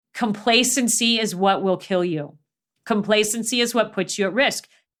Complacency is what will kill you. Complacency is what puts you at risk.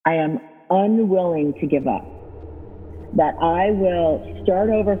 I am unwilling to give up. That I will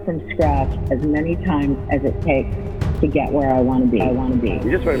start over from scratch as many times as it takes to get where I want to be. You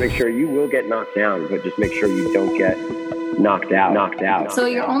just want to make sure you will get knocked down, but just make sure you don't get knocked out. So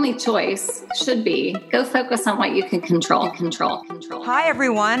your only choice should be go focus on what you can control. Hi,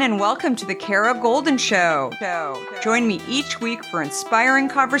 everyone, and welcome to the Kara Goldin Show. Join me each week for inspiring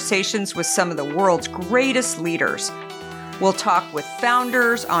conversations with some of the world's greatest leaders. We'll talk with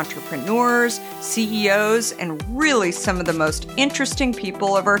founders, entrepreneurs, CEOs, and really some of the most interesting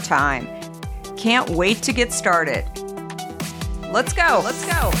people of our time. Can't wait to get started. Let's go.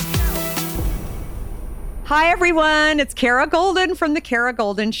 Hi, everyone. It's Kara Goldin from The Kara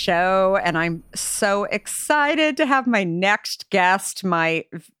Goldin Show, and I'm so excited to have my next guest, my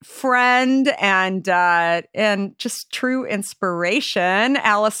friend and just true inspiration,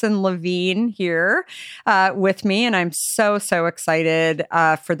 Alison Levine, here with me, and I'm so excited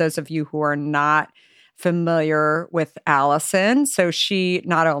for those of you who are not familiar with Alison. So she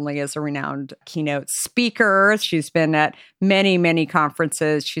not only is a renowned keynote speaker, she's been at many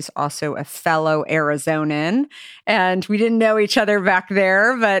conferences. She's also a fellow Arizonan. And we didn't know each other back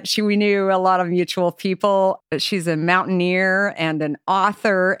there, but we knew a lot of mutual people. She's a mountaineer and an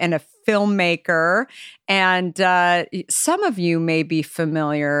author and a filmmaker. And some of you may be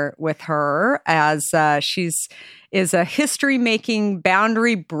familiar with her as she's a history-making,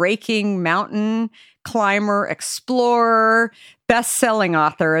 boundary-breaking mountain climber, explorer, best-selling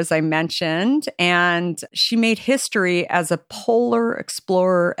author, as I mentioned, and she made history as a polar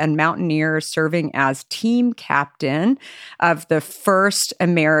explorer and mountaineer, serving as team captain of the first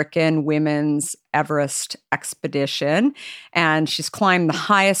American women's Everest expedition. And she's climbed the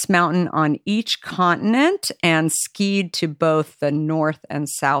highest mountain on each continent and skied to both the North and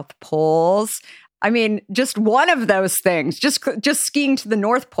South Poles. I mean, just one of those things, just skiing to the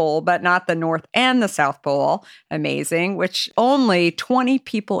North Pole, but not the North and the South Pole. Amazing, which only 20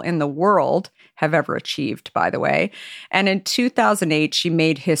 people in the world have ever achieved, by the way. And in 2008, she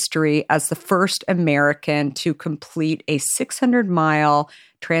made history as the first American to complete a 600-mile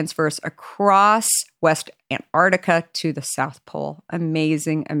transverse across West Antarctica to the South Pole.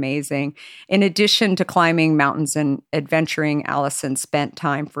 Amazing. In addition to climbing mountains and adventuring, Alison spent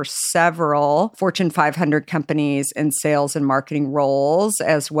time for several Fortune 500 companies in sales and marketing roles,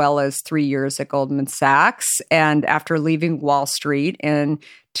 as well as 3 years at Goldman Sachs. And after leaving Wall Street in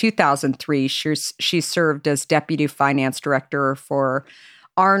 2003, she served as deputy finance director for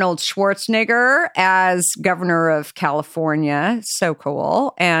Arnold Schwarzenegger as governor of California. So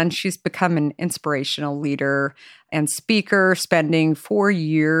cool. And she's become an inspirational leader and speaker, spending 4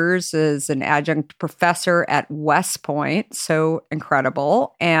 years as an adjunct professor at West Point. So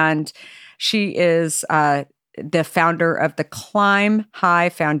incredible. And she is the founder of the Climb High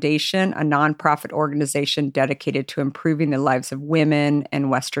Foundation, a nonprofit organization dedicated to improving the lives of women in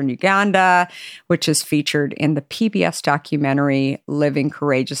Western Uganda, which is featured in the PBS documentary Living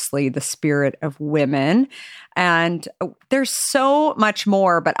Courageously, The Spirit of Women. And there's so much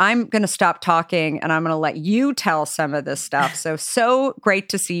more, but I'm going to stop talking and I'm going to let you tell some of this stuff. So great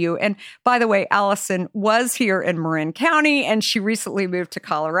to see you. And by the way, Alison was here in Marin County and she recently moved to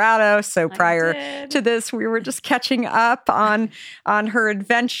Colorado. So prior to this, we were just catching up on her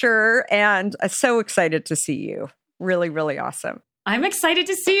adventure, and I'm so excited to see you. Really awesome. I'm excited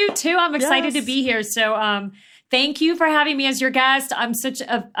to see you too. I'm excited to be here. So, thank you for having me as your guest.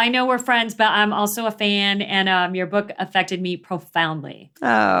 I know we're friends, but I'm also a fan, and your book affected me profoundly.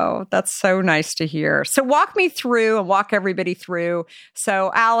 Oh, that's so nice to hear. So walk me through and walk everybody through.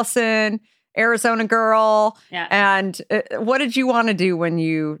 So Alison, Arizona girl. Yeah. And what did you want to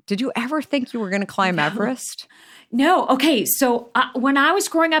do did you ever think you were going to climb Everest? No. Okay. So when I was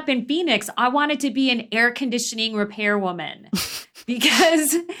growing up in Phoenix, I wanted to be an air conditioning repair woman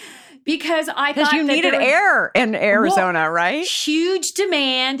because I thought you needed air in Arizona, right? Huge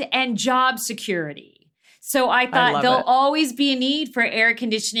demand and job security. So I thought there'll always be a need for air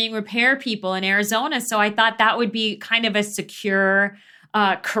conditioning repair people in Arizona. So I thought that would be kind of a secure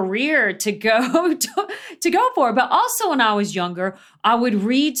career to go for. But also when I was younger, I would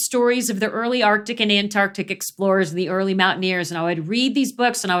read stories of the early Arctic and Antarctic explorers and the early mountaineers. And I would read these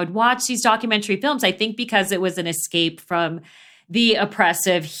books and I would watch these documentary films, I think because it was an escape from the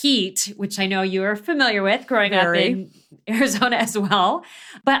oppressive heat, which I know you are familiar with growing up in Arizona as well.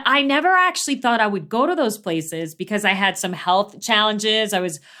 But I never actually thought I would go to those places because I had some health challenges. I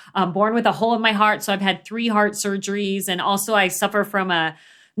was born with a hole in my heart, so I've had 3 heart surgeries. And also I suffer from a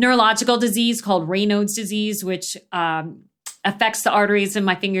neurological disease called Raynaud's disease, which affects the arteries in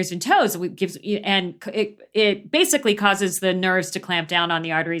my fingers and toes. It basically causes the nerves to clamp down on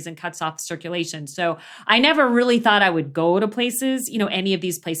the arteries and cuts off circulation. So I never really thought I would go to places, any of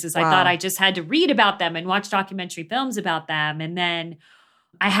these places. Wow. I thought I just had to read about them and watch documentary films about them. And then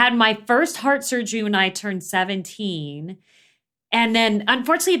I had my first heart surgery when I turned 17. And then,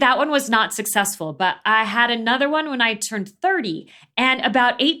 unfortunately, that one was not successful, but I had another one when I turned 30. And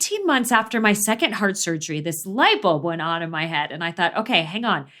about 18 months after my second heart surgery, this light bulb went on in my head. And I thought, okay, hang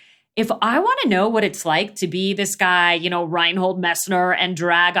on. If I want to know what it's like to be this guy, Reinhold Messner, and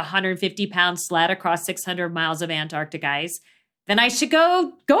drag a 150-pound sled across 600 miles of Antarctic ice, then I should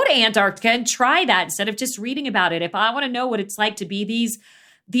go to Antarctica and try that instead of just reading about it. If I want to know what it's like to be these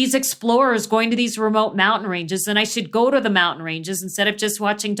explorers going to these remote mountain ranges, and I should go to the mountain ranges instead of just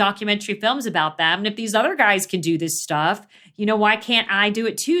watching documentary films about them. And if these other guys can do this stuff, why can't I do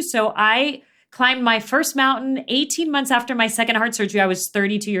it too? So I climbed my first mountain 18 months after my second heart surgery. I was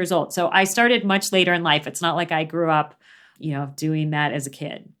 32 years old. So I started much later in life. It's not like I grew up, doing that as a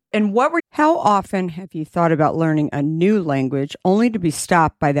kid. And how often have you thought about learning a new language only to be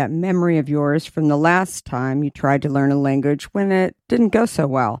stopped by that memory of yours from the last time you tried to learn a language when it didn't go so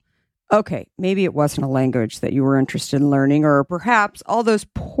well? Okay, maybe it wasn't a language that you were interested in learning, or perhaps all those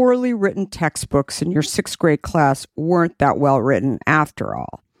poorly written textbooks in your 6th grade class weren't that well written after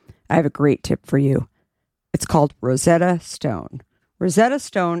all. I have a great tip for you. It's called Rosetta Stone. Rosetta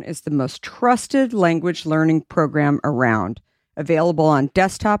Stone is the most trusted language learning program around. Available on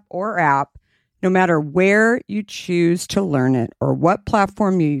desktop or app, no matter where you choose to learn it or what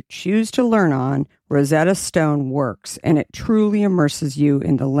platform you choose to learn on, Rosetta Stone works, and it truly immerses you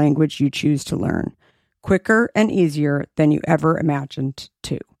in the language you choose to learn, quicker and easier than you ever imagined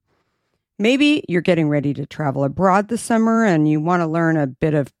to. Maybe you're getting ready to travel abroad this summer and you want to learn a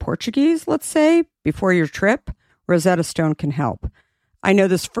bit of Portuguese, let's say, before your trip. Rosetta Stone can help. I know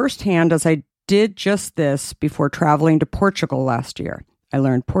this firsthand as I did just this before traveling to Portugal last year. I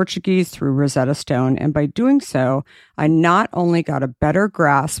learned Portuguese through Rosetta Stone, and by doing so, I not only got a better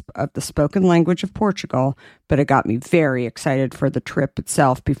grasp of the spoken language of Portugal, but it got me very excited for the trip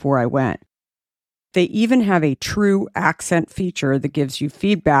itself before I went. They even have a true accent feature that gives you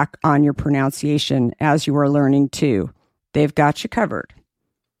feedback on your pronunciation as you are learning too. They've got you covered.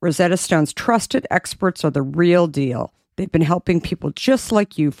 Rosetta Stone's trusted experts are the real deal. They've been helping people just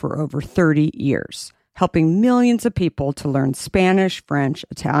like you for over 30 years, helping millions of people to learn Spanish, French,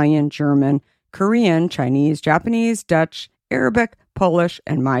 Italian, German, Korean, Chinese, Japanese, Dutch, Arabic, Polish,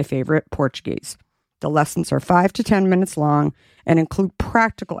 and my favorite, Portuguese. The lessons are 5 to 10 minutes long and include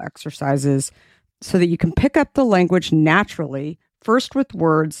practical exercises so that you can pick up the language naturally, first with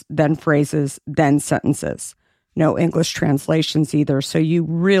words, then phrases, then sentences. No English translations either, so you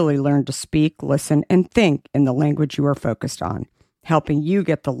really learn to speak, listen, and think in the language you are focused on, helping you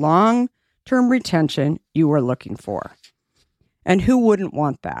get the long-term retention you are looking for. And who wouldn't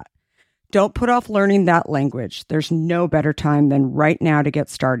want that? Don't put off learning that language. There's no better time than right now to get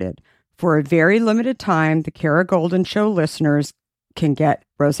started. For a very limited time, the Kara Goldin Show listeners can get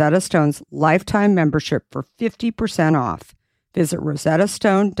Rosetta Stone's lifetime membership for 50% off. Visit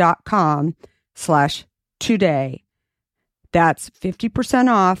rosettastone.com/today. That's 50%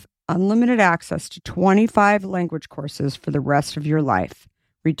 off, unlimited access to 25 language courses for the rest of your life.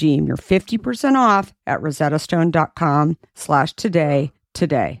 Redeem your 50% off at rosettastone.com/today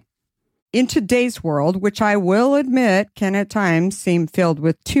today. In today's world, which I will admit can at times seem filled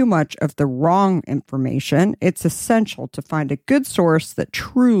with too much of the wrong information, it's essential to find a good source that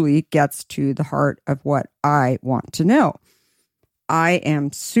truly gets to the heart of what I want to know. I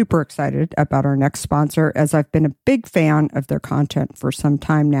am super excited about our next sponsor, as I've been a big fan of their content for some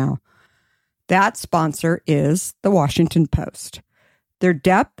time now. That sponsor is The Washington Post. Their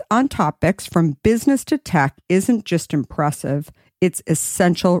depth on topics from business to tech isn't just impressive, it's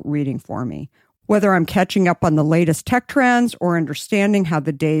essential reading for me. Whether I'm catching up on the latest tech trends or understanding how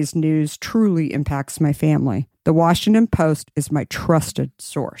the day's news truly impacts my family, The Washington Post is my trusted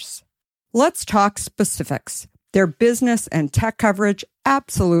source. Let's talk specifics. Their business and tech coverage,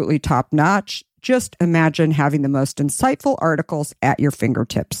 absolutely top-notch. Just imagine having the most insightful articles at your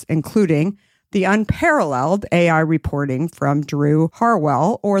fingertips, including the unparalleled AI reporting from Drew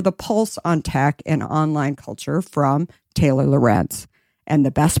Harwell or the pulse on tech and online culture from Taylor Lorenz. And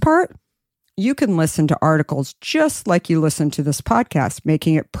the best part? You can listen to articles just like you listen to this podcast,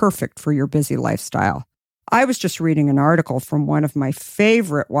 making it perfect for your busy lifestyle. I was just reading an article from one of my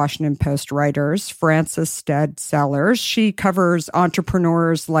favorite Washington Post writers, Frances Stead Sellers. She covers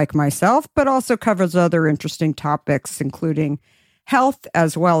entrepreneurs like myself, but also covers other interesting topics, including health,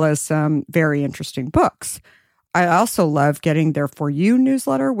 as well as some very interesting books. I also love getting their For You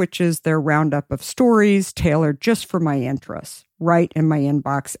newsletter, which is their roundup of stories tailored just for my interests, right in my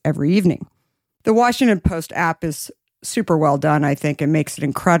inbox every evening. The Washington Post app is super well done, I think. It makes it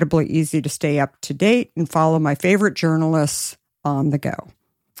incredibly easy to stay up to date and follow my favorite journalists on the go.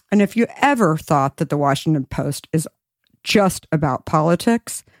 And if you ever thought that the Washington Post is just about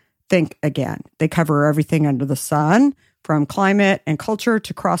politics, think again. They cover everything under the sun, from climate and culture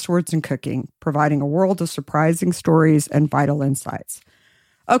to crosswords and cooking, providing a world of surprising stories and vital insights.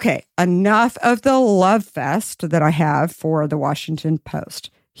 Okay, enough of the love fest that I have for the Washington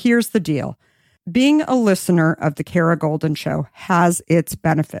Post. Here's the deal. Being a listener of The Kara Goldin Show has its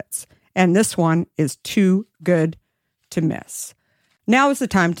benefits, and this one is too good to miss. Now is the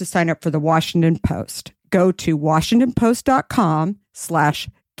time to sign up for the Washington Post. Go to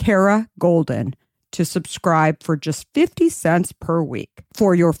washingtonpost.com/Kara Goldin to subscribe for just 50 cents per week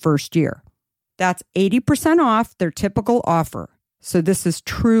for your first year. That's 80% off their typical offer. So this is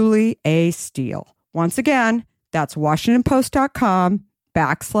truly a steal. Once again, that's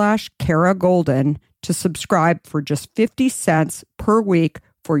washingtonpost.com/Kara Goldin to subscribe for just 50 cents per week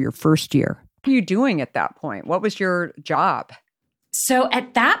for your first year. What were you doing at that point? What was your job? So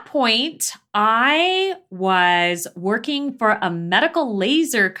at that point, I was working for a medical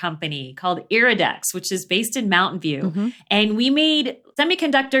laser company called Iridex, which is based in Mountain View. Mm-hmm. And we made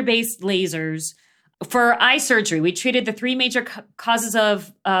semiconductor-based lasers for eye surgery. We treated the three major causes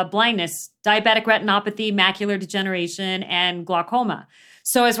of blindness: diabetic retinopathy, macular degeneration, and glaucoma.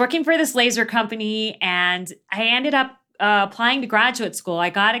 So I was working for this laser company, and I ended up applying to graduate school. I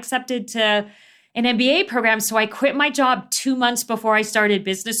got accepted to an MBA program, so I quit my job 2 months before I started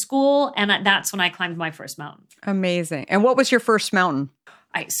business school, and that's when I climbed my first mountain. Amazing. And what was your first mountain?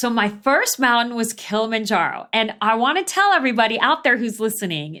 So my first mountain was Kilimanjaro. And I want to tell everybody out there who's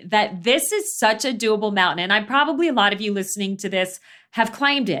listening that this is such a doable mountain. And probably a lot of you listening to this have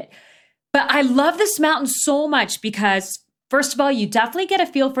climbed it. But I love this mountain so much because, first of all, you definitely get a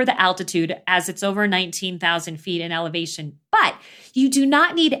feel for the altitude as it's over 19,000 feet in elevation. But you do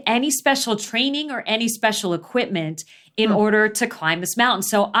not need any special training or any special equipment in order to climb this mountain.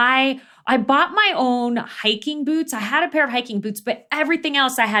 So I bought my own hiking boots. I had a pair of hiking boots, but everything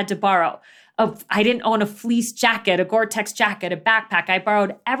else I had to borrow. I didn't own a fleece jacket, a Gore-Tex jacket, a backpack. I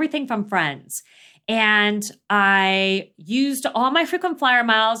borrowed everything from friends. And I used all my frequent flyer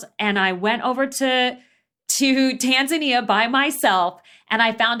miles, and I went over to Tanzania by myself, and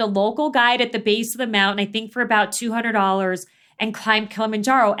I found a local guide at the base of the mountain, I think for about $200, and climbed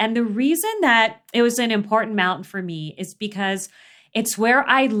Kilimanjaro. And the reason that it was an important mountain for me is because it's where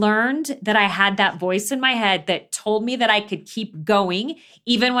I learned that I had that voice in my head that told me that I could keep going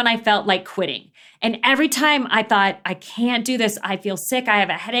even when I felt like quitting. And every time I thought, I can't do this, I feel sick, I have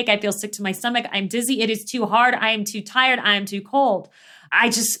a headache, I feel sick to my stomach, I'm dizzy, it is too hard, I am too tired, I am too cold. I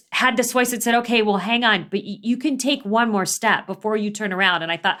just had this voice that said, okay, well, hang on, but you can take one more step before you turn around.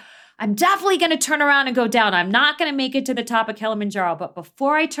 And I thought, I'm definitely going to turn around and go down. I'm not going to make it to the top of Kilimanjaro, but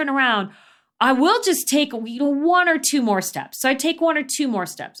before I turn around, I will just take one or two more steps. So I take one or two more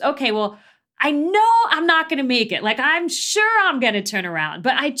steps. Okay, well, I know I'm not going to make it. Like, I'm sure I'm going to turn around,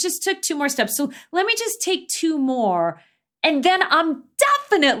 but I just took two more steps. So let me just take two more, and then I'm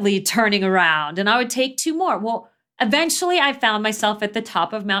definitely turning around. And I would take two more. Well, eventually I found myself at the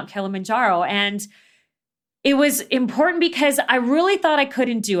top of Mount Kilimanjaro, and it was important because I really thought I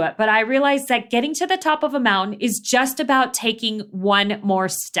couldn't do it, but I realized that getting to the top of a mountain is just about taking one more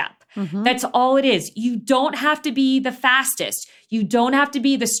step. Mm-hmm. That's all it is. You don't have to be the fastest. You don't have to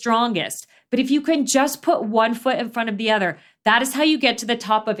be the strongest. But if you can just put one foot in front of the other, that is how you get to the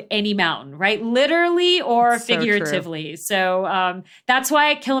top of any mountain, right? Literally or figuratively. So that's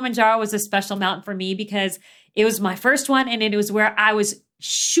why Kilimanjaro was a special mountain for me, because it was my first one, and it was where I was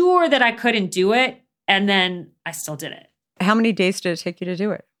sure that I couldn't do it. And then I still did it. How many days did it take you to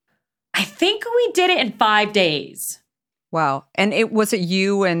do it? I think we did it in 5 days. Wow. And was it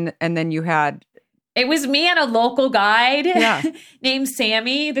you and then you had... It was me and a local guide named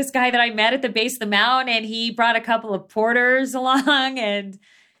Sammy, this guy that I met at the base of the mountain, and he brought a couple of porters along, and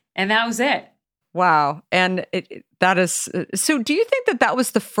that was it. Wow. And that is... So do you think that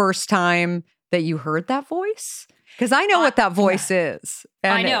was the first time that you heard that voice? Because I know what that voice is.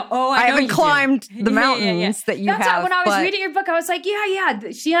 And I know. I haven't climbed the mountains that you have. That's when I was reading your book, I was like,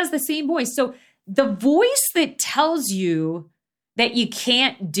 yeah, she has the same voice. So the voice that tells you that you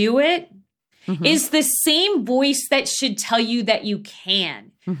can't do it is the same voice that should tell you that you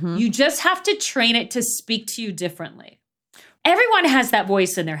can. Mm-hmm. You just have to train it to speak to you differently. Everyone has that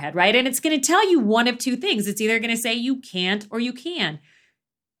voice in their head, right? And it's going to tell you one of two things. It's either going to say you can't or you can.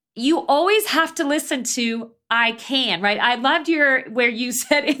 You always have to listen to, I can, right? I loved where you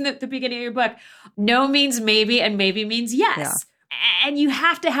said in the beginning of your book, no means maybe and maybe means yes. Yeah. And you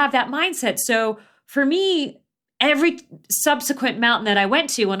have to have that mindset. So for me, every subsequent mountain that I went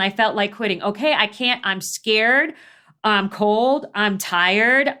to when I felt like quitting, okay, I can't, I'm scared, I'm cold, I'm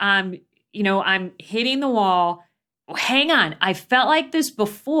tired, I'm hitting the wall. Hang on, I felt like this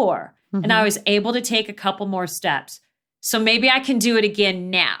before, and I was able to take a couple more steps. So maybe I can do it again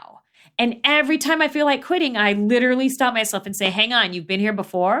now. And every time I feel like quitting, I literally stop myself and say, hang on, you've been here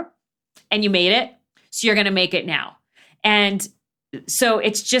before and you made it. So you're going to make it now. And so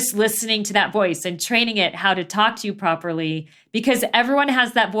it's just listening to that voice and training it how to talk to you properly, because everyone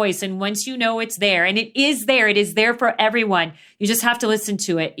has that voice. And once you know it's there, and it is there for everyone. You just have to listen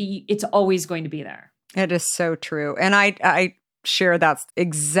to it. It's always going to be there. It is so true. And I share that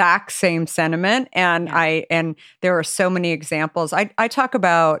exact same sentiment. And and there are so many examples. I talk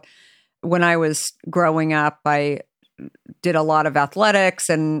about when I was growing up, I did a lot of athletics,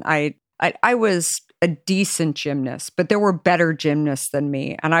 and I was a decent gymnast, but there were better gymnasts than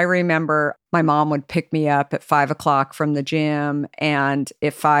me. And I remember my mom would pick me up at 5:00 from the gym. And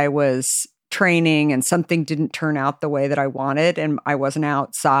if I was training and something didn't turn out the way that I wanted and I wasn't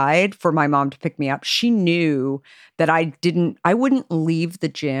outside for my mom to pick me up, she knew that I wouldn't leave the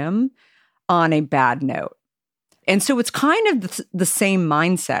gym on a bad note. And so it's kind of the same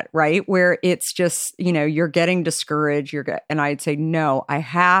mindset, right? Where it's just, you're getting discouraged. And I'd say, no, I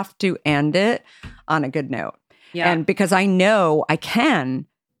have to end it on a good note. Yeah. And because I know I can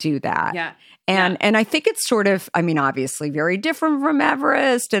do that. Yeah. And I think it's sort of, obviously very different from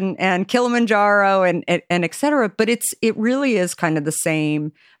Everest and Kilimanjaro and et cetera, but it really is kind of the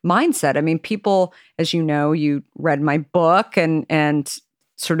same mindset. People, as you know, you read my book and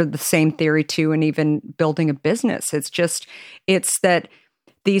sort of the same theory too, and even building a business. It's that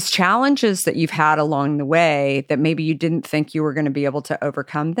these challenges that you've had along the way that maybe you didn't think you were going to be able to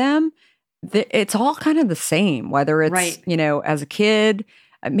overcome them, it's all kind of the same, whether it's, as a kid,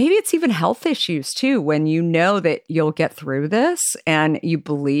 maybe it's even health issues too, when you know that you'll get through this and you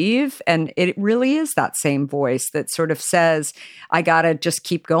believe, and it really is that same voice that sort of says, I got to just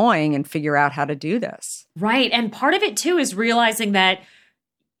keep going and figure out how to do this. Right. And part of it too is realizing that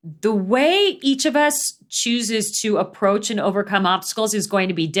the way each of us chooses to approach and overcome obstacles is going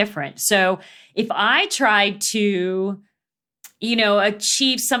to be different. So if I tried to,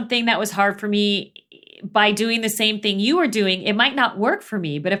 achieve something that was hard for me by doing the same thing you were doing, it might not work for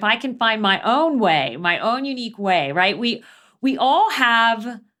me. But if I can find my own way, my own unique way, right? We all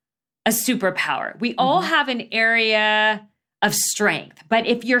have a superpower. We all have an area of strength. But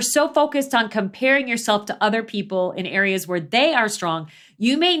if you're so focused on comparing yourself to other people in areas where they are strong,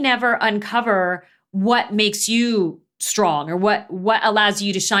 you may never uncover what makes you strong or what allows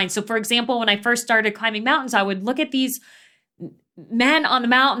you to shine. So for example, when I first started climbing mountains, I would look at these men on the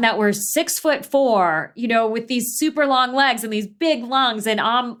mountain that were 6'4", with these super long legs and these big lungs, and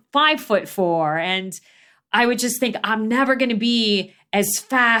I'm 5'4". And I would just think, I'm never going to be as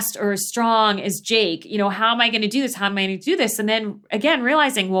fast or as strong as Jake. How am I going to do this? How am I going to do this? And then again,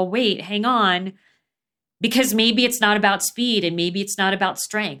 realizing, well, wait, hang on. Because maybe it's not about speed, and maybe it's not about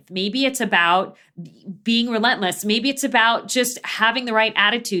strength. Maybe it's about being relentless. Maybe it's about just having the right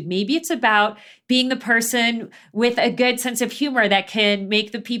attitude. Maybe it's about being the person with a good sense of humor that can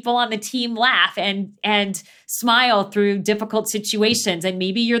make the people on the team laugh and smile through difficult situations. And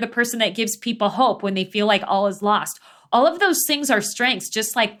maybe you're the person that gives people hope when they feel like all is lost. All of those things are strengths,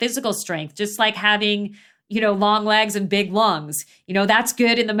 just like physical strength, just like having long legs and big lungs. That's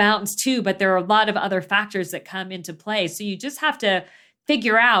good in the mountains too, but there are a lot of other factors that come into play. So you just have to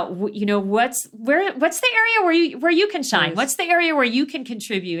figure out, what's the area where you can shine? Yes. What's the area where you can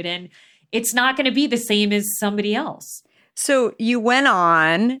contribute? And it's not going to be the same as somebody else. So you went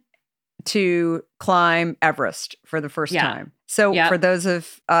on to climb Everest for the first time. So for those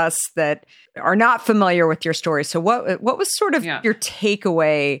of us that are not familiar with your story, so what was sort of your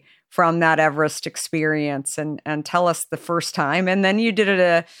takeaway from that Everest experience, and tell us the first time, and then you did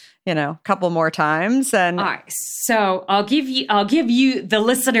it a couple more times. And all right, so I'll give you the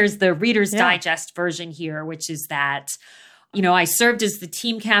listeners the Reader's Digest version here, which is that I served as the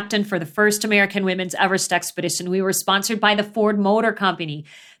team captain for the first American women's Everest expedition. We were sponsored by the Ford Motor Company.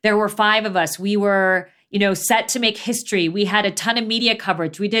 There were 5 of us. We were set to make history. We had a ton of media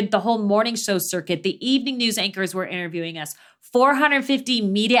coverage. We did the whole morning show circuit. The evening news anchors were interviewing us. 450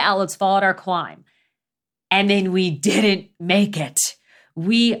 media outlets followed our climb. And then we didn't make it.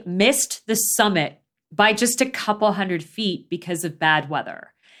 We missed the summit by just a couple hundred feet because of bad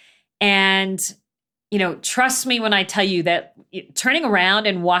weather. And trust me when I tell you that turning around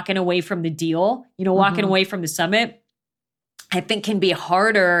and walking away from the deal, walking away from the summit, I think can be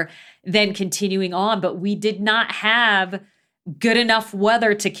harder than continuing on. But we did not have good enough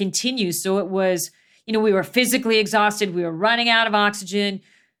weather to continue. So it was, we were physically exhausted. We were running out of oxygen.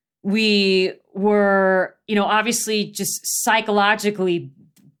 We were, obviously just psychologically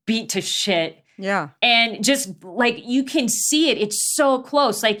beat to shit. Yeah. And just like, you can see it. It's so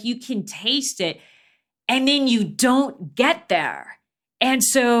close. Like you can taste it. And then you don't get there. And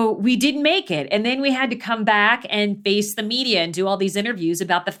so we didn't make it. And then we had to come back and face the media and do all these interviews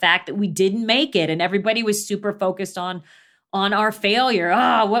about the fact that we didn't make it. And everybody was super focused on our failure.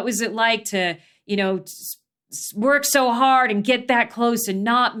 What was it like to, work so hard and get that close and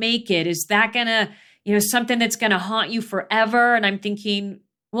not make it? Is that gonna, something that's gonna haunt you forever? And I'm thinking,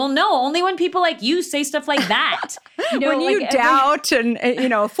 well, no, only when people like you say stuff like that. When you doubt and,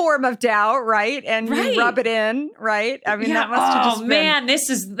 a form of doubt, right? And you rub it in, right? I mean, that must have just been... man,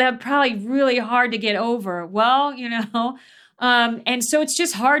 that probably really hard to get over. Well, and so it's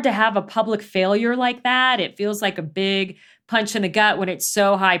just hard to have a public failure like that. It feels like a big punch in the gut when it's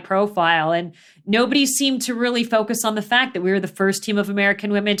so high profile. And nobody seemed to really focus on the fact that we were the first team of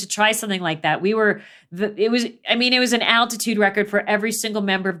American women to try something like that. It was an altitude record for every single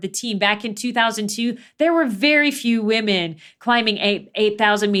member of the team. Back in 2002, there were very few women climbing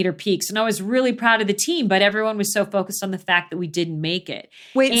 8,000 meter peaks. And I was really proud of the team, but everyone was so focused on the fact that we didn't make it.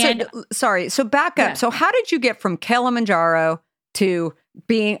 Wait, so back up. Yeah. So how did you get from Kilimanjaro to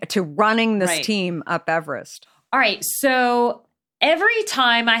running this team up Everest? All right. So every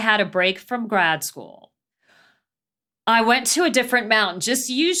time I had a break from grad school, I went to a different mountain, just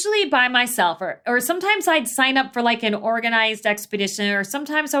usually by myself, or sometimes I'd sign up for like an organized expedition, or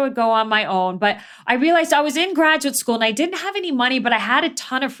sometimes I would go on my own. But I realized I was in graduate school and I didn't have any money, but I had a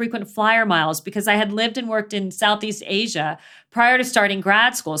ton of frequent flyer miles because I had lived and worked in Southeast Asia prior to starting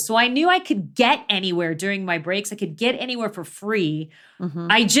grad school. So I knew I could get anywhere during my breaks. I could get anywhere for free. Mm-hmm.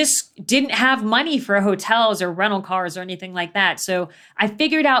 I just didn't have money for hotels or rental cars or anything like that. So I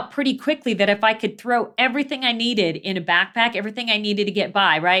figured out pretty quickly that if I could throw everything I needed in a backpack, everything I needed to get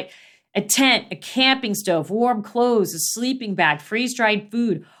by, right? A tent, a camping stove, warm clothes, a sleeping bag, freeze-dried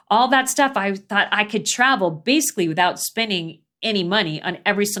food, all that stuff, I thought I could travel basically without spending any money on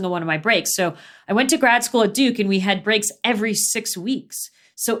every single one of my breaks. So I went to grad school at Duke and we had breaks every 6 weeks.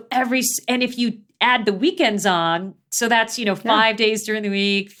 So and if you add the weekends on, so that's, 5 days during the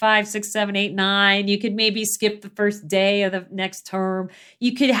week, 5, 6, 7, 8, 9, you could maybe skip the first day of the next term.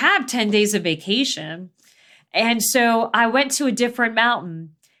 You could have 10 days of vacation. And so I went to a different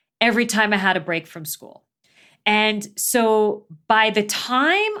mountain every time I had a break from school. And so by the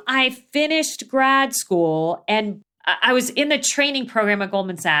time I finished grad school and I was in the training program at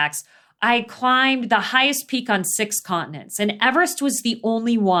Goldman Sachs, I climbed the highest peak on 6 continents, and Everest was the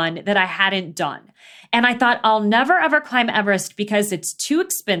only one that I hadn't done. And I thought, I'll never, ever climb Everest because it's too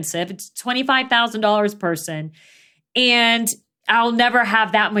expensive. It's $25,000 per person, and I'll never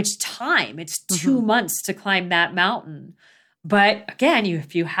have that much time. It's 2 months to climb that mountain. But again,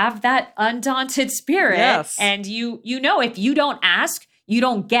 if you have that undaunted spirit, and you know, if you don't ask, you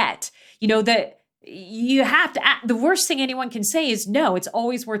don't get. You have to, the worst thing anyone can say is no. It's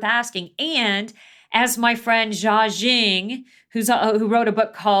always worth asking. And as my friend Jia Jing, who wrote a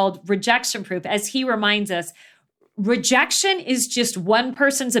book called Rejection Proof, as he reminds us, rejection is just one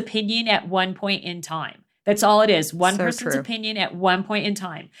person's opinion at one point in time. That's all it is. One person's opinion at one point in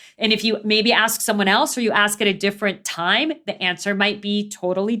time. And if you maybe ask someone else or you ask at a different time, the answer might be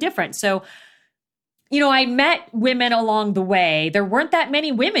totally different. So I met women along the way. There weren't that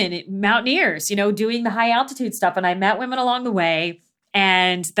many women, mountaineers, doing the high altitude stuff. And I met women along the way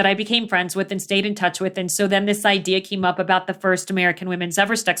and that I became friends with and stayed in touch with. And so then this idea came up about the first American Women's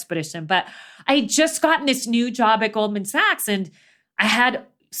Everest expedition. But I had just gotten this new job at Goldman Sachs and I had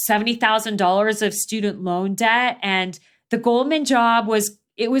 $70,000 of student loan debt. And the Goldman job was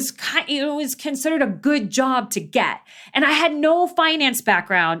considered a good job to get. And I had no finance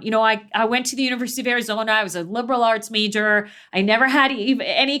background. I went to the University of Arizona. I was a liberal arts major. I never had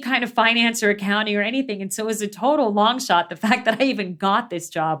any kind of finance or accounting or anything. And so it was a total long shot. The fact that I even got this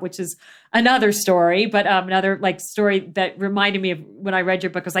job, which is another story, but another story that reminded me of when I read your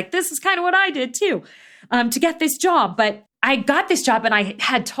book. I was like, this is kind of what I did too, to get this job. But I got this job and I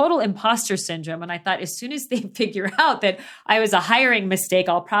had total imposter syndrome. And I thought as soon as they figure out that I was a hiring mistake,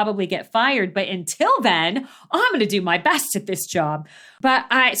 I'll probably get fired. But until then, I'm going to do my best at this job. So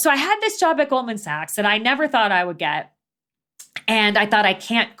I had this job at Goldman Sachs that I never thought I would get. And I thought I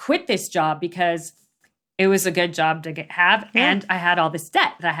can't quit this job because it was a good job to have. And I had all this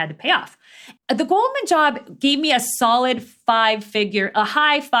debt that I had to pay off. The Goldman job gave me a solid high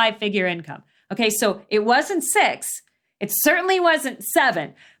 5-figure income. Okay, so it wasn't 6. It certainly wasn't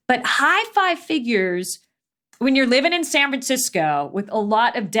 7, but high 5 figures. When you're living in San Francisco with a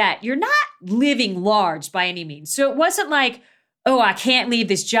lot of debt, you're not living large by any means. So it wasn't like, oh, I can't leave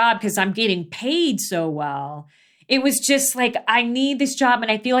this job because I'm getting paid so well. It was just like, I need this job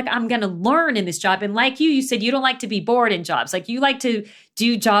and I feel like I'm going to learn in this job. And like you said, you don't like to be bored in jobs. Like you like to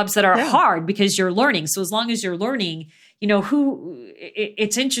do jobs that are hard because you're learning. So as long as you're learning,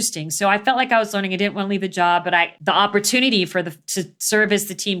 it's interesting. So I felt like I was learning. I didn't want to leave the job, but the opportunity to serve as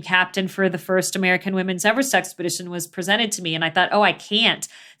the team captain for the first American Women's Everest expedition was presented to me. And I thought, oh, I can't.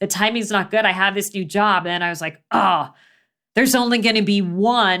 The timing's not good. I have this new job. And I was like, oh, there's only going to be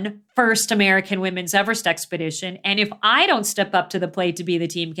one first American Women's Everest expedition. And if I don't step up to the plate to be the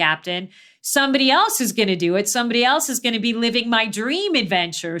team captain, somebody else is going to do it. Somebody else is going to be living my dream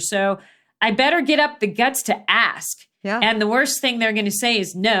adventure. So I better get up the guts to ask. Yeah. And the worst thing they're going to say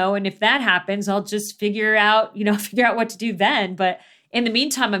is no. And if that happens, I'll just figure out what to do then. But in the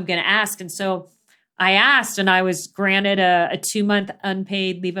meantime, I'm going to ask. And so I asked, and I was granted a 2-month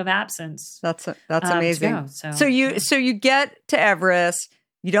unpaid leave of absence. That's amazing. So you get to Everest,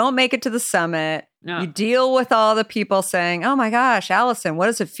 you don't make it to the summit. No. You deal with all the people saying, "Oh my gosh, Alison, what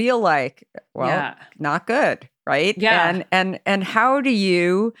does it feel like?" Well, not good, right? Yeah. And how do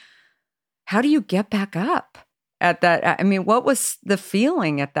you get back up at that? I mean, what was the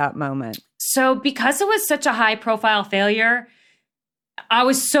feeling at that moment? So because it was such a high profile failure, I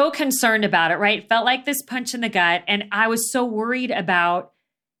was so concerned about it, right? It felt like this punch in the gut. And I was so worried about,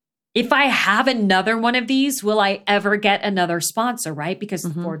 if I have another one of these, will I ever get another sponsor, right? Because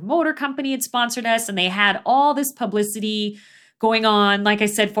the Ford Motor Company had sponsored us and they had all this publicity going on. Like I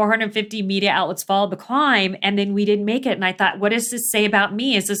said, 450 media outlets followed the climb, and then we didn't make it. And I thought, what does this say about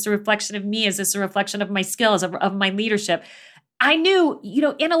me? Is this a reflection of me? Is this a reflection of my skills, of my leadership? I knew,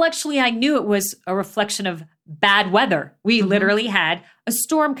 intellectually, I knew it was a reflection of bad weather. We literally had a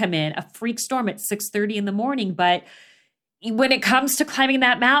storm come in, a freak storm at 6:30 in the morning. But when it comes to climbing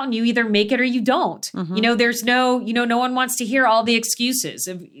that mountain, you either make it or you don't. There's no one wants to hear all the excuses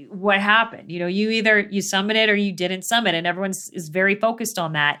of what happened. You summit it or you didn't summit, and everyone is very focused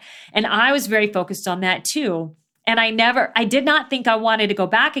on that. And I was very focused on that too. And I did not think I wanted to go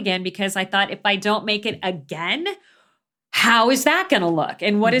back again, because I thought, if I don't make it again, how is that going to look?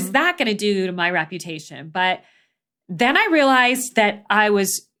 And what is that going to do to my reputation? But then I realized that I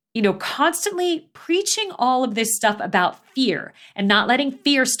was, constantly preaching all of this stuff about fear and not letting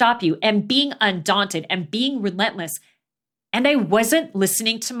fear stop you and being undaunted and being relentless. And I wasn't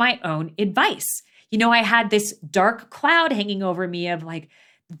listening to my own advice. I had this dark cloud hanging over me of like,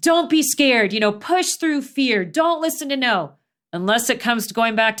 don't be scared, push through fear. Don't listen to no. Unless it comes to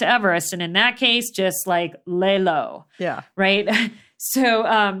going back to Everest. And in that case, just like lay low. Yeah. Right.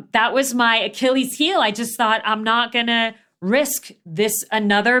 So that was my Achilles heel. I just thought, I'm not going to risk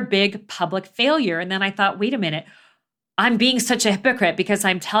another big public failure. And then I thought, wait a minute, I'm being such a hypocrite because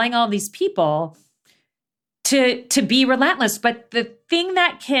I'm telling all these people to be relentless. But the thing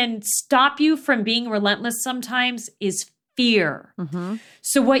that can stop you from being relentless sometimes is fear.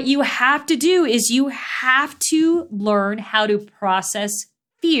 So what you have to do is you have to learn how to process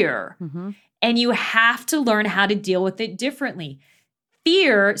fear, and you have to learn how to deal with it differently.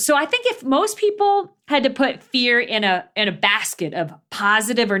 Fear. So I think if most people had to put fear in a basket of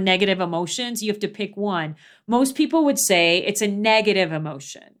positive or negative emotions, you have to pick one. Most people would say it's a negative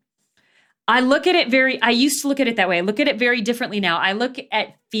emotion. I used to look at it that way. I look at it very differently now. I look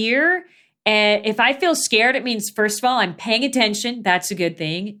at fear, and if I feel scared, it means, first of all, I'm paying attention. That's a good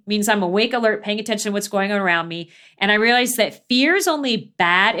thing. It means I'm awake, alert, paying attention to what's going on around me. And I realize that fear is only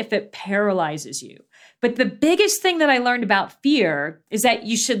bad if it paralyzes you. But the biggest thing that I learned about fear is that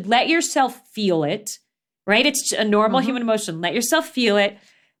you should let yourself feel it, right? It's a normal human emotion. Let yourself feel it,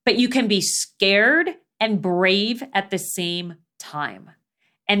 but you can be scared and brave at the same time.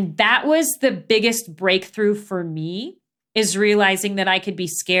 And that was the biggest breakthrough for me, is realizing that I could be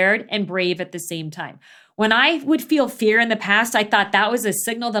scared and brave at the same time. When I would feel fear in the past, I thought that was a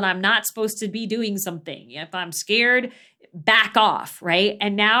signal that I'm not supposed to be doing something. If I'm scared, back off, right?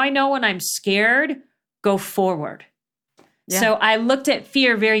 And now I know when I'm scared, go forward. Yeah. So I looked at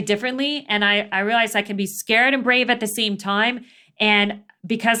fear very differently, and I realized I can be scared and brave at the same time. And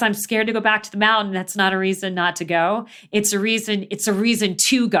because I'm scared to go back to the mountain, that's not a reason not to go. It's a reason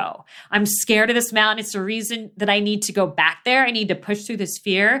to go. I'm scared of this mountain. It's a reason that I need to go back there. I need to push through this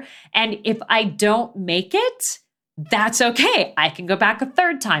fear. And if I don't make it, that's okay. I can go back a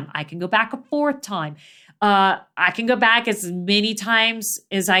third time. I can go back a fourth time. I can go back as many times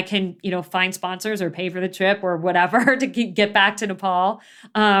as I can, find sponsors or pay for the trip or whatever to get back to Nepal.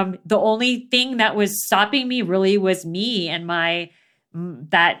 The only thing that was stopping me really was me and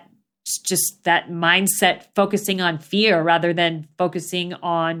that mindset focusing on fear rather than focusing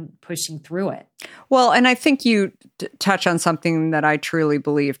on pushing through it. Well, and I think you touch on something that I truly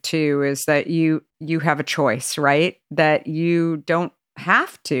believe too, is that you have a choice, right? That you don't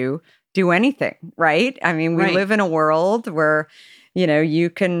have to do anything, right? I mean, we live in a world where, you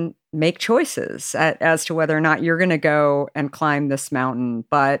can make choices as to whether or not you're going to go and climb this mountain.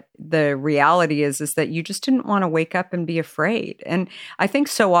 But the reality is that you just didn't want to wake up and be afraid. And I think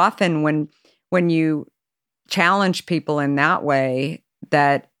so often when you challenge people in that way,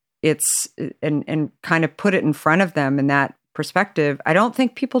 that it's and kind of put it in front of them in that perspective, I don't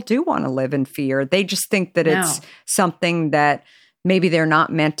think people do want to live in fear. They just think that it's something that maybe they're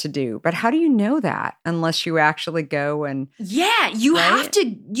not meant to do. But how do you know that unless you actually go and you have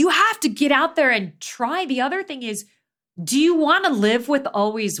to get out there and try. The other thing is, do you want to live with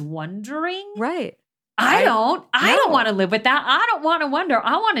always wondering? Right. I don't want to live with that. I don't want to wonder.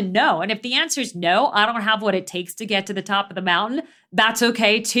 I want to know. And if the answer is no, I don't have what it takes to get to the top of the mountain, that's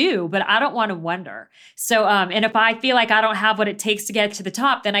okay too. But I don't want to wonder. So, and if I feel like I don't have what it takes to get to the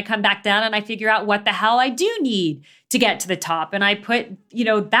top, then I come back down and I figure out what the hell I do need to get to the top. And I put,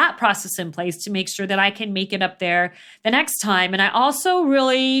 that process in place to make sure that I can make it up there the next time. And I also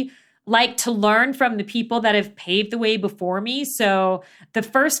really like to learn from the people that have paved the way before me. So the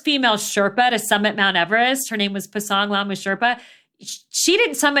first female Sherpa to summit Mount Everest, her name was Pasang Lama Sherpa. She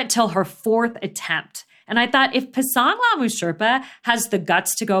didn't summit till her 4th attempt. And I thought, if Pasang Lama Sherpa has the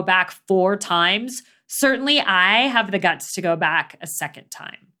guts to go back 4 times, certainly I have the guts to go back a 2nd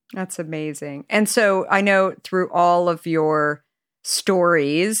time. That's amazing. And so I know through all of your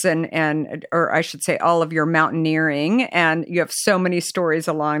stories or I should say all of your mountaineering, and you have so many stories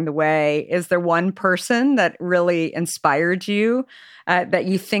along the way, is there one person that really inspired you that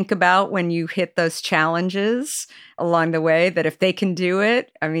you think about when you hit those challenges along the way, that if they can do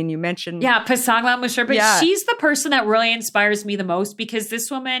it? I mean, you mentioned Pasang Lama Sherpa. Yeah. She's the person that really inspires me the most, because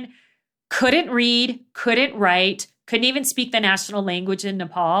this woman couldn't read, couldn't write, couldn't even speak the national language in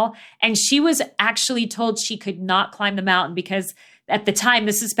Nepal. And she was actually told she could not climb the mountain because at the time,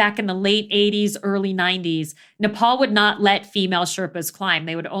 this is back in the late 80s, early 90s, Nepal would not let female Sherpas climb.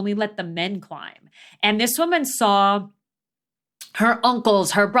 They would only let the men climb. And this woman saw her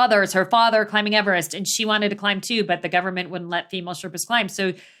uncles, her brothers, her father climbing Everest, and she wanted to climb too, but the government wouldn't let female Sherpas climb.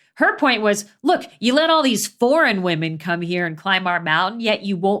 So her point was, look, you let all these foreign women come here and climb our mountain, yet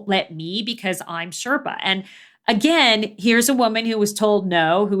you won't let me because I'm Sherpa. And again, here's a woman who was told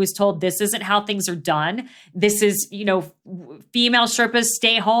no, who was told this isn't how things are done. This is, female Sherpas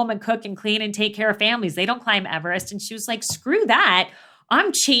stay home and cook and clean and take care of families. They don't climb Everest. And she was like, screw that.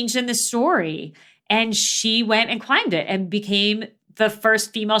 I'm changing the story. And she went and climbed it and became the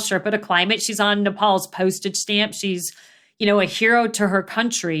first female Sherpa to climb it. She's on Nepal's postage stamp. She's, a hero to her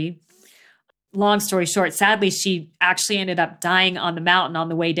country. Long story short, sadly, she actually ended up dying on the mountain on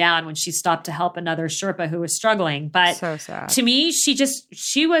the way down when she stopped to help another Sherpa who was struggling. But so sad. To me,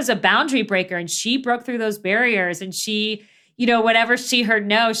 she was a boundary breaker, and she broke through those barriers. And she, whenever she heard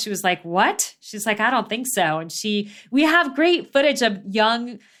no, she was like, what? She's like, I don't think so. And we have great footage of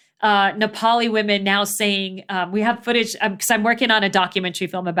young Nepali women now saying, we have footage, because I'm working on a documentary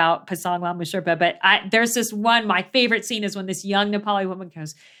film about Pasang Lama Sherpa, but there's this one, my favorite scene is when this young Nepali woman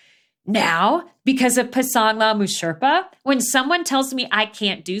goes, now, because of Pasang Lama Sherpa, when someone tells me I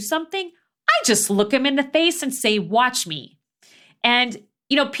can't do something, I just look them in the face and say, watch me. And,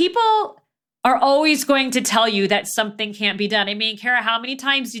 people are always going to tell you that something can't be done. I mean, Kara, how many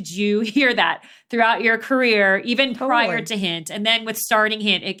times did you hear that throughout your career, even prior to Hint? And then with starting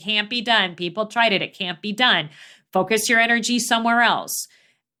Hint, it can't be done. People tried it. It can't be done. Focus your energy somewhere else.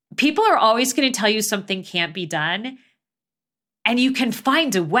 People are always going to tell you something can't be done. And you can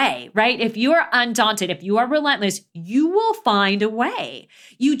find a way, right? If you are undaunted, if you are relentless, you will find a way.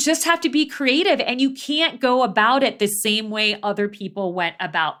 You just have to be creative, and you can't go about it the same way other people went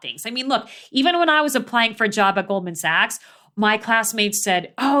about things. I mean, look, even when I was applying for a job at Goldman Sachs, my classmates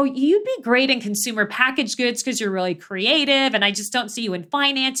said, oh, you'd be great in consumer packaged goods because you're really creative. And I just don't see you in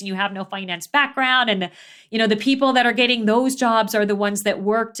finance, and you have no finance background. And, the people that are getting those jobs are the ones that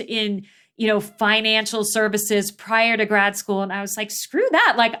worked in financial services prior to grad school. And I was like, screw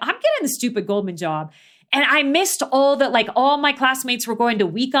that. Like, I'm getting the stupid Goldman job. And I missed all my classmates were going to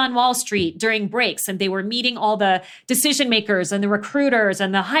Week on Wall Street during breaks, and they were meeting all the decision makers and the recruiters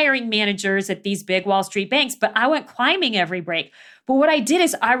and the hiring managers at these big Wall Street banks. But I went climbing every break. But what I did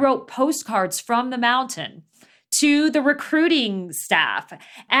is I wrote postcards from the mountain to the recruiting staff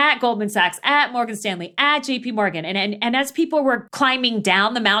at Goldman Sachs, at Morgan Stanley, at JP Morgan. And as people were climbing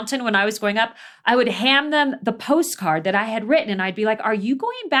down the mountain when I was going up, I would hand them the postcard that I had written. And I'd be like, are you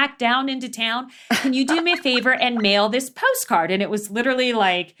going back down into town? Can you do me a favor and mail this postcard? And it was literally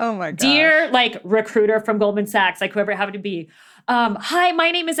like, oh my gosh. Dear recruiter from Goldman Sachs, whoever it happened to be. Hi,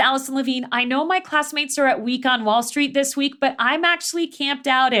 my name is Alison Levine. I know my classmates are at Week on Wall Street this week, but I'm actually camped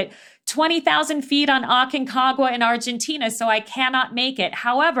out at 20,000 feet on Aconcagua in Argentina, so I cannot make it.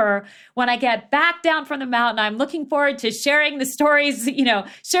 However, when I get back down from the mountain, I'm looking forward to sharing the stories,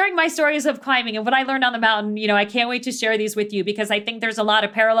 sharing my stories of climbing and what I learned on the mountain. I can't wait to share these with you because I think there's a lot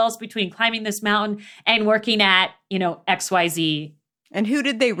of parallels between climbing this mountain and working at, XYZ. And who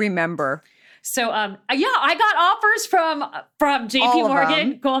did they remember? So, I got offers from JP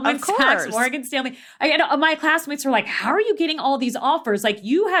Morgan, Goldman Sachs, Morgan Stanley. My classmates were like, how are you getting all these offers?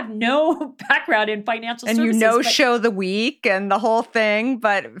 You have no background in financial services. And Show the Week and the whole thing,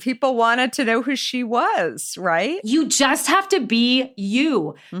 but people wanted to know who she was, right? You just have to be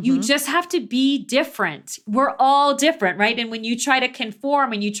you. Mm-hmm. You just have to be different. We're all different, right? And when you try to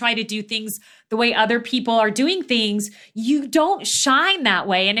conform and you try to do things the way other people are doing things, you don't shine that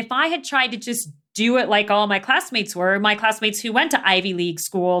way. And if I had tried to just do it like all my classmates were, my classmates who went to Ivy League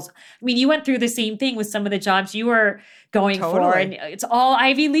schools, you went through the same thing with some of the jobs you were going for. And it's all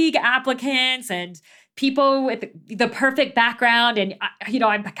Ivy League applicants and people with the perfect background. And,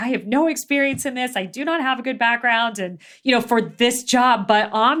 I have no experience in this. I do not have a good background and, for this job, but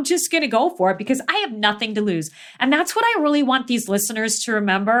I'm just going to go for it because I have nothing to lose. And that's what I really want these listeners to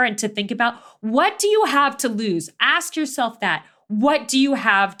remember and to think about. What do you have to lose? Ask yourself that. What do you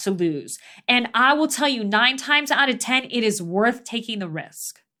have to lose? And I will tell you 9 times out of 10, it is worth taking the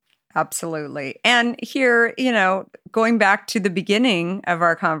risk. Absolutely. And here, going back to the beginning of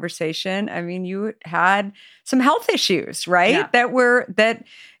our conversation, you had some health issues, right? Yeah. That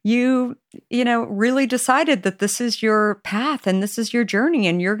you really decided that this is your path and this is your journey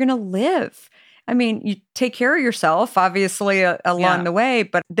and you're going to live. You take care of yourself, obviously, along the way,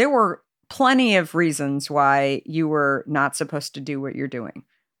 but there were plenty of reasons why you were not supposed to do what you're doing.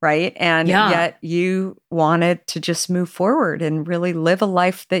 Right. And yet you wanted to just move forward and really live a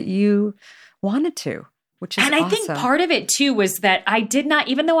life that you wanted to, which is awesome. I think part of it too was that I did not,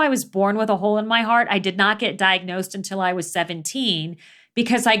 even though I was born with a hole in my heart, I did not get diagnosed until I was 17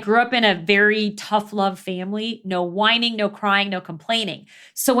 because I grew up in a very tough love family. No whining, no crying, no complaining.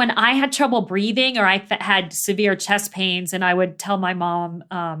 So when I had trouble breathing or I had severe chest pains and I would tell my mom,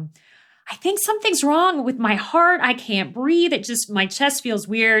 I think something's wrong with my heart. I can't breathe. My chest feels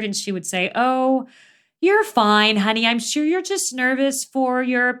weird. And she would say, oh, you're fine, honey. I'm sure you're just nervous for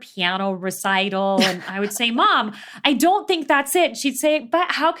your piano recital. And I would say, Mom, I don't think that's it. She'd say,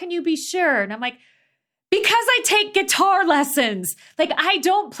 but how can you be sure? And I'm like, because I take guitar lessons. I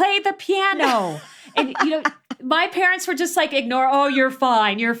don't play the piano. And, my parents were just ignore, oh, you're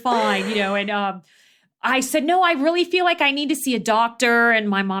fine, and, I said, no, I really feel like I need to see a doctor. And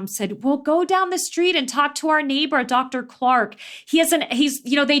my mom said, well, go down the street and talk to our neighbor, Dr. Clark.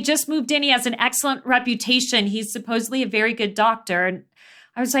 They just moved in. He has an excellent reputation. He's supposedly a very good doctor. And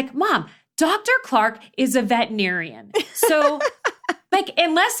I was like, Mom, Dr. Clark is a veterinarian. So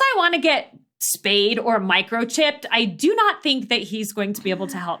unless I want to get spayed or microchipped, I do not think that he's going to be able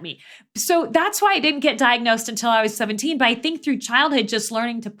to help me. So that's why I didn't get diagnosed until I was 17. But I think through childhood, just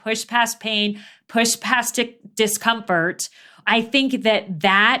learning to push past pain, push past discomfort, I think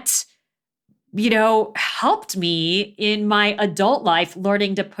that helped me in my adult life,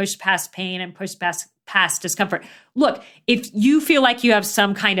 learning to push past pain and push past discomfort. Look, if you feel like you have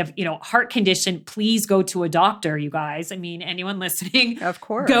some kind of, heart condition, please go to a doctor, you guys. Anyone listening, of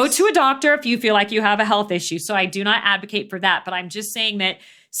course, go to a doctor if you feel like you have a health issue. So I do not advocate for that, but I'm just saying that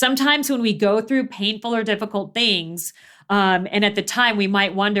sometimes when we go through painful or difficult things, and at the time we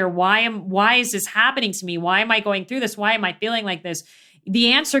might wonder, why is this happening to me? Why am I going through this? Why am I feeling like this?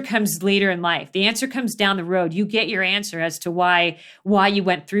 The answer comes later in life. The answer comes down the road. You get your answer as to why you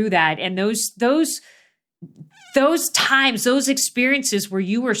went through that. And those times, those experiences where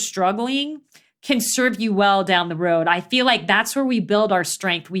you were struggling can serve you well down the road. I feel like that's where we build our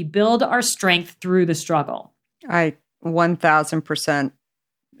strength. We build our strength through the struggle. I 1000%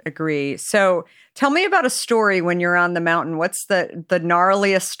 agree. So tell me about a story when you're on the mountain. What's the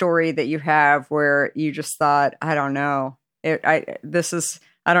gnarliest story that you have where you just thought, I don't know, this is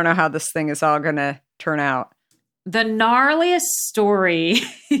I don't know how this thing is all going to turn out. The gnarliest story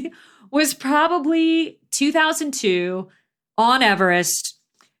was probably 2002 on Everest,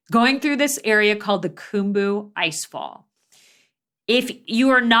 going through this area called the Khumbu Icefall. If you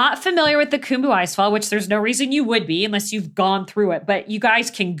are not familiar with the Khumbu Icefall, which there's no reason you would be unless you've gone through it, but you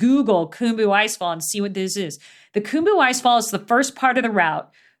guys can Google Khumbu Icefall and see what this is. The Khumbu Icefall is the first part of the route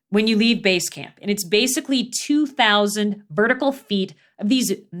when you leave base camp, and it's basically 2,000 vertical feet of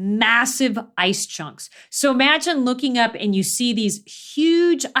these massive ice chunks. So imagine looking up and you see these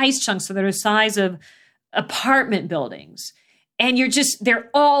huge ice chunks that are the size of apartment buildings, and they're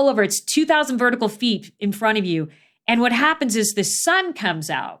all over. It's 2,000 vertical feet in front of you. And what happens is the sun comes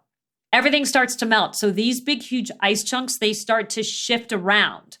out, everything starts to melt. So these big, huge ice chunks, they start to shift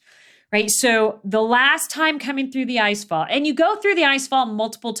around, right? So the last time coming through the icefall, and you go through the icefall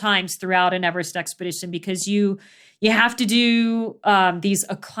multiple times throughout an Everest expedition because you have to do these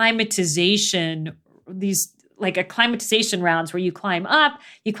acclimatization rounds where you climb up,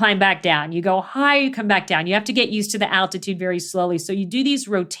 you climb back down, you go high, you come back down. You have to get used to the altitude very slowly. So you do these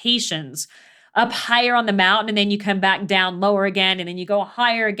rotations up higher on the mountain, and then you come back down lower again, and then you go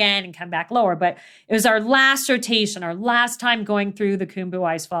higher again and come back lower. But it was our last rotation, our last time going through the Khumbu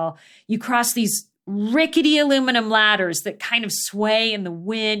Icefall. You cross these rickety aluminum ladders that kind of sway in the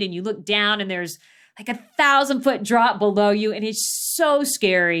wind, and you look down and there's like 1,000-foot drop below you, and it's so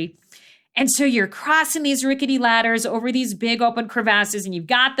scary. And so you're crossing these rickety ladders over these big open crevasses, and you've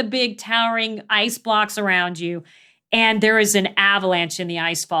got the big towering ice blocks around you, and there is an avalanche in the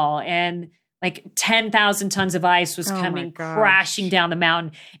icefall, and like 10,000 tons of ice was coming crashing down the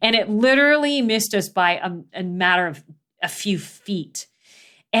mountain. And it literally missed us by a matter of a few feet.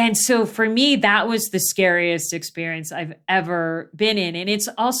 And so for me, that was the scariest experience I've ever been in. And it's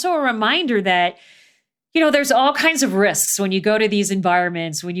also a reminder that, there's all kinds of risks when you go to these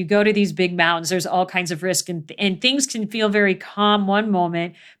environments, when you go to these big mountains, there's all kinds of risk, and things can feel very calm one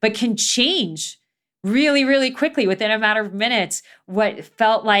moment, but can change really, really quickly within a matter of minutes. What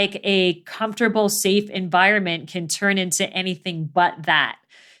felt like a comfortable, safe environment can turn into anything but that.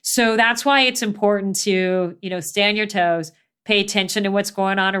 So that's why it's important to, stay on your toes, pay attention to what's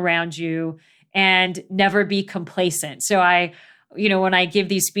going on around you, and never be complacent. So when I give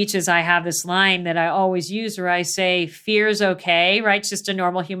these speeches, I have this line that I always use where I say, fear is okay, right? It's just a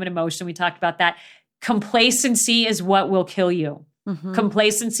normal human emotion. We talked about that. Complacency is what will kill you. Mm-hmm.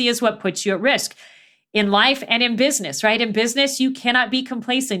 Complacency is what puts you at risk. In life and in business, right? In business, you cannot be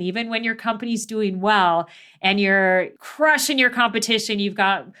complacent. Even when your company's doing well and you're crushing your competition, you've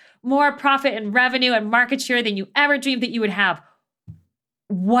got more profit and revenue and market share than you ever dreamed that you would have.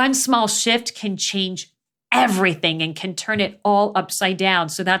 One small shift can change everything and can turn it all upside down.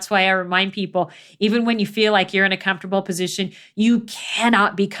 So that's why I remind people, even when you feel like you're in a comfortable position, you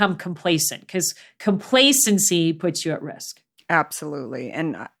cannot become complacent, because complacency puts you at risk. Absolutely.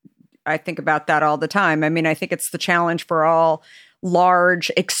 And I think about that all the time. I mean, I think it's the challenge for all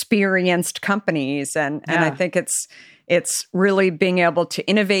large, experienced companies. And I think it's really being able to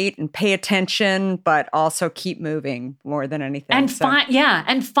innovate and pay attention, but also keep moving more than anything.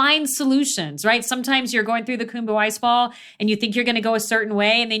 And find solutions, right? Sometimes you're going through the Khumbu Icefall and you think you're going to go a certain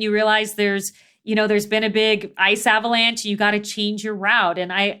way, and then you realize there's been a big ice avalanche. You got to change your route.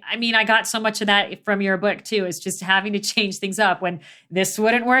 And I got so much of that from your book too. It's just having to change things up. When this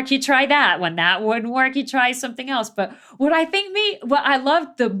wouldn't work, you try that. When that wouldn't work, you try something else. But what I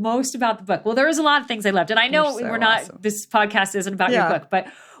loved the most about the book, well, there was a lot of things I loved. And I know this podcast isn't about your book, but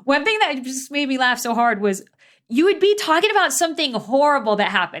one thing that just made me laugh so hard was you would be talking about something horrible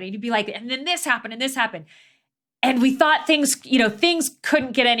that happened. And you'd be like, and then this happened and this happened. And we thought things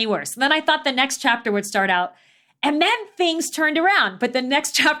couldn't get any worse. And then I thought the next chapter would start out, and then things turned around. But the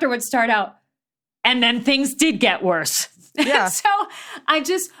next chapter would start out, and then things did get worse. Yeah. So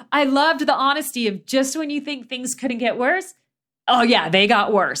I loved the honesty of just when you think things couldn't get worse, oh yeah, they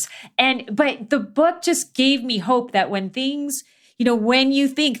got worse. But the book just gave me hope that when things, when you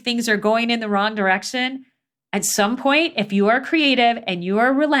think things are going in the wrong direction, at some point, if you are creative and you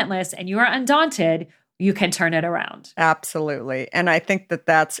are relentless and you are undaunted, you can turn it around. Absolutely. And I think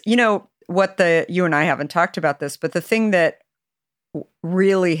that's, you and I haven't talked about this, but the thing that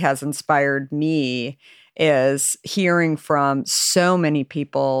really has inspired me is hearing from so many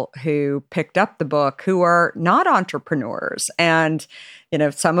people who picked up the book who are not entrepreneurs. And,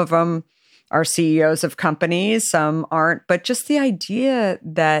 some of them are CEOs of companies, some aren't, but just the idea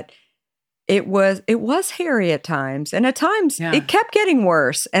that it was hairy at times. And at times it kept getting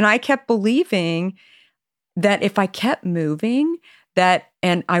worse. And I kept believing that if I kept moving,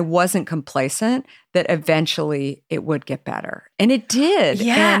 and I wasn't complacent, that eventually it would get better. And it did.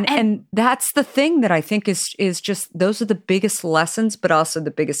 Yeah. And that's the thing that I think is just, those are the biggest lessons, but also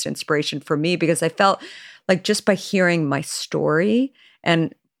the biggest inspiration for me, because I felt like just by hearing my story,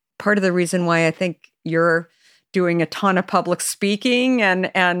 and part of the reason why I think you're doing a ton of public speaking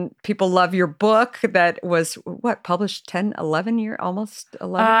and people love your book that was published 11 years ago?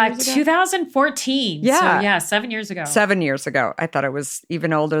 2014. Yeah. So yeah, 7 years ago. 7 years ago. I thought it was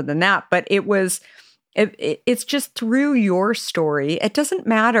even older than that, but it's just through your story. It doesn't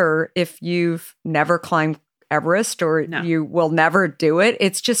matter if you've never climbed Everest or you will never do it.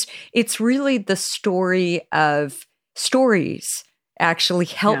 It's really the story of stories actually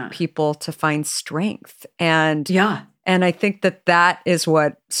help people to find strength. And I think that is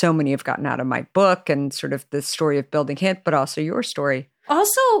what so many have gotten out of my book, and sort of the story of building HINT, but also your story.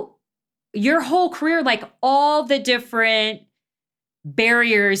 Also, your whole career, like all the different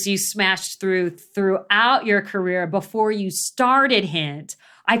barriers you smashed throughout your career before you started HINT,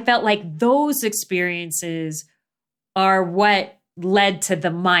 I felt like those experiences are what led to the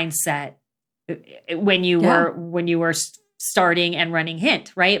mindset when you were starting and running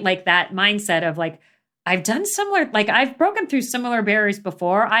HINT, right? Like that mindset of like, I've done similar, like I've broken through similar barriers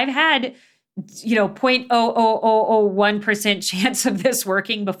before. I've had, 0.00001% chance of this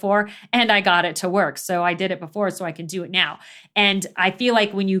working before, and I got it to work. So I did it before, so I can do it now. And I feel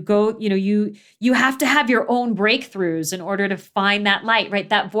like when you go, you have to have your own breakthroughs in order to find that light, right?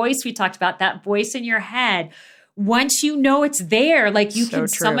 That voice we talked about, that voice in your head. Once you know it's there, like you can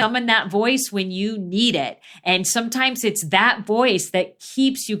summon that voice when you need it. And sometimes it's that voice that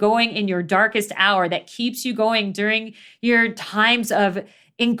keeps you going in your darkest hour, that keeps you going during your times of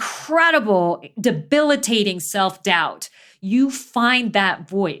incredible, debilitating self-doubt. You find that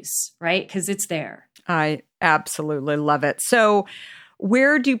voice, right? Because it's there. I absolutely love it. So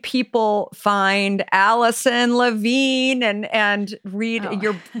where do people find Alison Levine and read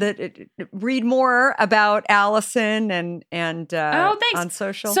read more about Alison and thanks. On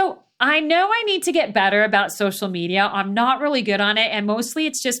social? So I know I need to get better about social media. I'm not really good on it, and mostly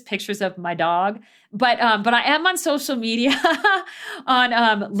it's just pictures of my dog. But I am on social media on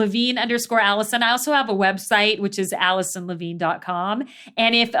Levine_Alison. I also have a website, which is AlisonLevine.com.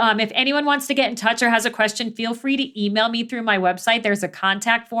 And if anyone wants to get in touch or has a question, feel free to email me through my website. There's a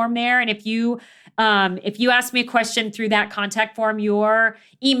contact form there. And if you ask me a question through that contact form, your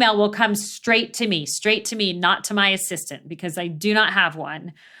email will come straight to me, not to my assistant, because I do not have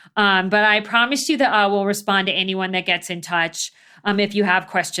one. But I promise you that I will respond to anyone that gets in touch if you have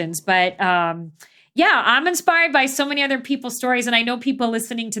questions. But yeah, I'm inspired by so many other people's stories, and I know people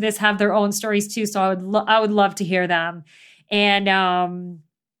listening to this have their own stories too. So I would love to hear them. And I'm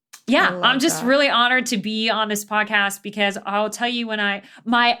just really honored to be on this podcast, because I'll tell you, when I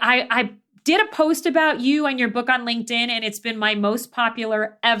did a post about you and your book on LinkedIn, and it's been my most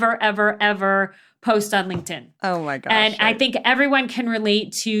popular ever post on LinkedIn. Oh my gosh. And I think everyone can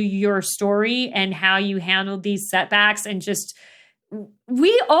relate to your story and how you handled these setbacks, and just,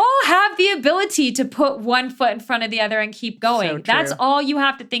 we all have the ability to put one foot in front of the other and keep going. So that's all you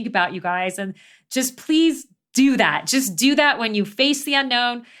have to think about, you guys. And just please do that. Just do that when you face the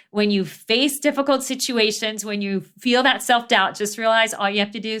unknown, when you face difficult situations, when you feel that self-doubt. Just realize all you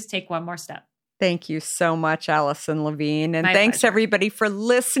have to do is take one more step. Thank you so much, Alison Levine. And My thanks pleasure. everybody for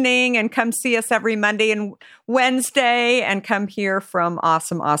listening, and come see us every Monday and Wednesday, and come hear from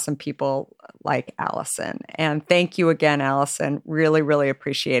awesome people like Alison. And thank you again, Alison. Really, really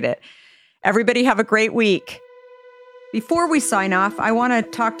appreciate it. Everybody have a great week. Before we sign off, I want to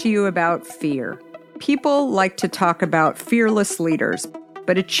talk to you about fear. People like to talk about fearless leaders,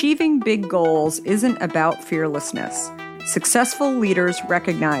 but achieving big goals isn't about fearlessness. Successful leaders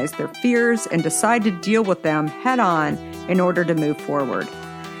recognize their fears and decide to deal with them head on in order to move forward.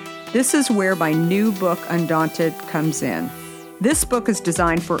 This is where my new book, Undaunted, comes in. This book is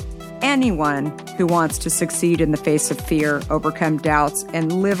designed for anyone who wants to succeed in the face of fear, overcome doubts,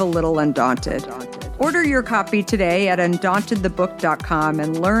 and live a little undaunted. Order your copy today at undauntedthebook.com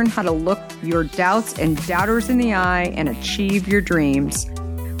and learn how to look your doubts and doubters in the eye and achieve your dreams.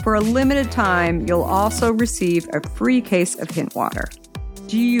 For a limited time, you'll also receive a free case of HINT water.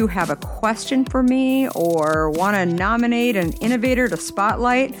 Do you have a question for me or want to nominate an innovator to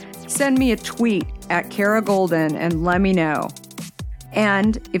spotlight? Send me a tweet at Kara Golden and let me know.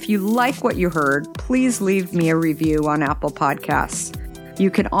 And if you like what you heard, please leave me a review on Apple Podcasts. You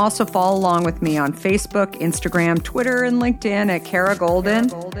can also follow along with me on Facebook, Instagram, Twitter, and LinkedIn at Kara Golden.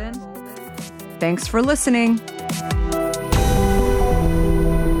 Thanks for listening.